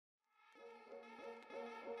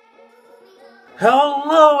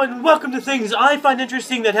Hello and welcome to things I find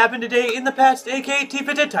interesting that happened today in the past, aka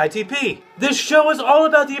Tifitht Itp. This show is all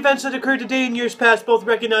about the events that occurred today in years past, both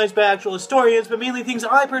recognized by actual historians, but mainly things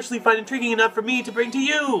I personally find intriguing enough for me to bring to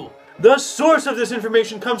you. The source of this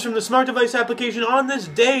information comes from the smart device application On This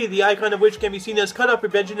Day, the icon of which can be seen as cutoff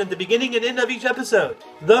prevention at the beginning and end of each episode.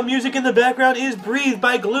 The music in the background is Breathe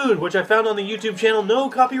by Glude, which I found on the YouTube channel No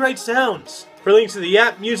Copyright Sounds. For links to the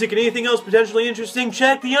app, music, and anything else potentially interesting,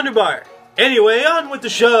 check the underbar. Anyway, on with the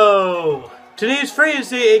show! Today is Freya's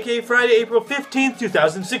Day, aka Friday, April 15th,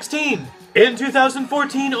 2016. In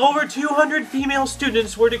 2014, over 200 female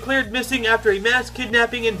students were declared missing after a mass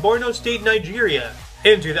kidnapping in Borno State, Nigeria.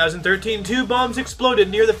 In 2013, 2 bombs exploded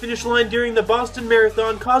near the finish line during the Boston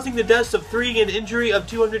Marathon, causing the deaths of 3 and injury of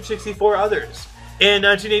 264 others. In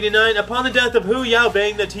 1989, upon the death of Hu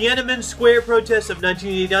Yaobang, the Tiananmen Square protests of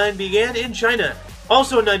 1989 began in China.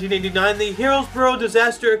 Also in 1989, the Hillsborough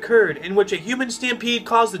disaster occurred, in which a human stampede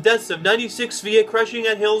caused the deaths of 96 via crushing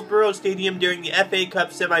at Hillsborough Stadium during the FA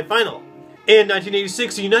Cup semi-final. In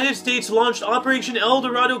 1986, the United States launched Operation El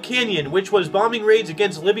Dorado Canyon, which was bombing raids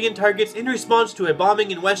against Libyan targets in response to a bombing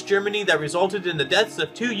in West Germany that resulted in the deaths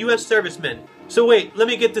of 2 U.S. servicemen. So wait, let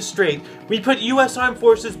me get this straight. We put U.S. Armed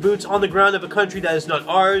Forces boots on the ground of a country that is not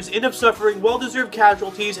ours, end up suffering well-deserved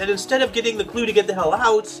casualties, and instead of getting the clue to get the hell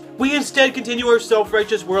out, we instead continue our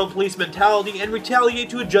self-righteous world police mentality and retaliate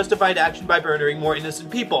to a justified action by murdering more innocent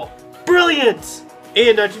people. Brilliant!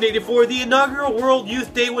 In 1984, the inaugural World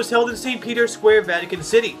Youth Day was held in St. Peter's Square, Vatican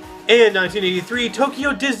City. In 1983,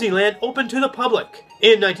 Tokyo Disneyland opened to the public.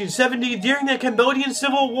 In 1970, during the Cambodian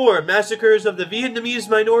Civil War, massacres of the Vietnamese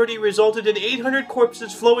minority resulted in 800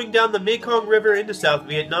 corpses flowing down the Mekong River into South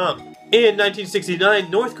Vietnam. In 1969,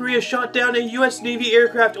 North Korea shot down a U.S. Navy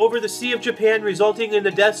aircraft over the Sea of Japan, resulting in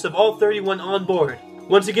the deaths of all 31 on board.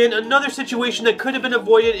 Once again, another situation that could have been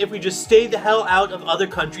avoided if we just stayed the hell out of other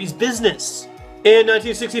countries' business. In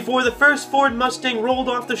 1964, the first Ford Mustang rolled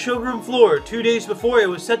off the showroom floor 2 days before it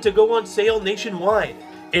was set to go on sale nationwide.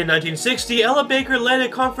 In 1960, Ella Baker led a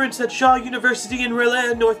conference at Shaw University in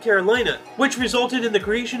Raleigh, North Carolina, which resulted in the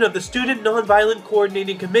creation of the Student Nonviolent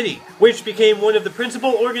Coordinating Committee, which became one of the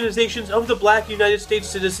principal organizations of the Black United States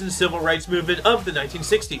Citizens Civil Rights Movement of the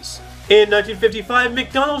 1960s. In 1955,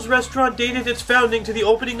 McDonald's restaurant dated its founding to the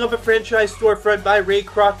opening of a franchise storefront by Ray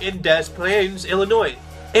Kroc in Des Plaines, Illinois.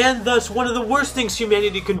 And thus, one of the worst things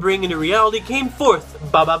humanity can bring into reality came forth.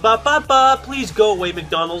 Ba-ba-ba-ba-ba, please go away,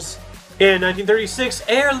 McDonald's. In 1936,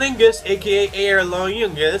 Aer Lingus, aka Aer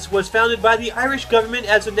Lingus, was founded by the Irish government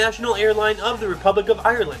as the national airline of the Republic of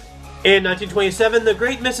Ireland. In 1927, the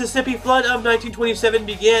Great Mississippi Flood of 1927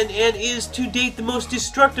 began and is to date the most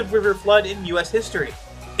destructive river flood in U.S. history.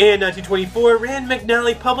 In 1924, Rand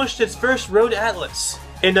McNally published its first road atlas.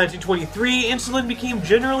 In 1923, insulin became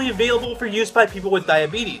generally available for use by people with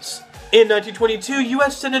diabetes. In 1922,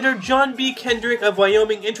 U.S. Senator John B. Kendrick of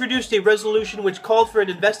Wyoming introduced a resolution which called for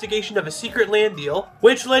an investigation of a secret land deal,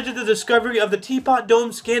 which led to the discovery of the Teapot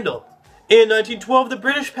Dome scandal. In 1912, the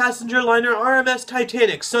British passenger liner RMS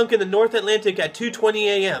Titanic sunk in the North Atlantic at 2:20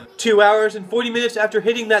 a.m., 2 hours and 40 minutes after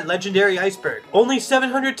hitting that legendary iceberg. Only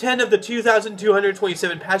 710 of the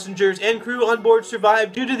 2,227 passengers and crew on board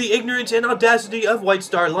survived due to the ignorance and audacity of White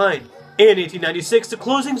Star Line. In 1896, the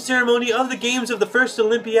closing ceremony of the Games of the First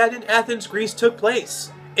Olympiad in Athens, Greece took place.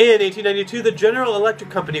 In 1892, the General Electric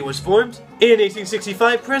Company was formed. In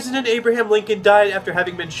 1865, President Abraham Lincoln died after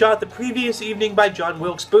having been shot the previous evening by John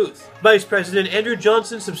Wilkes Booth. Vice President Andrew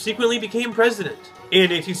Johnson subsequently became president.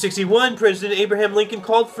 In 1861, President Abraham Lincoln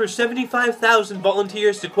called for 75,000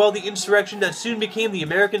 volunteers to quell the insurrection that soon became the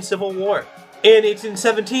American Civil War. In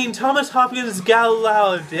 1817, Thomas Hopkins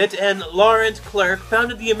Gallaudet and Laurent Clerc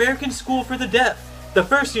founded the American School for the Deaf, the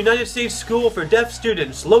first United States school for deaf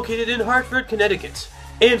students, located in Hartford, Connecticut.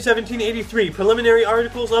 In 1783, preliminary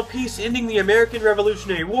articles of peace ending the American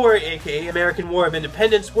Revolutionary War, aka American War of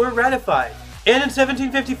Independence, were ratified. And in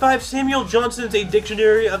 1755, Samuel Johnson's A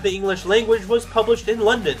Dictionary of the English Language was published in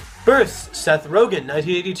London. Births: Seth Rogen,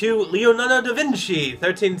 1982, Leonardo da Vinci,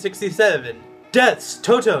 1367. Deaths: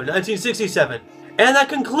 Toto, 1967. And that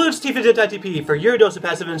concludes Tifitht Itp. For your dose of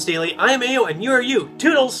passive and daily. I am Ayo, and you are you.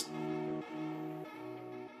 Toodles!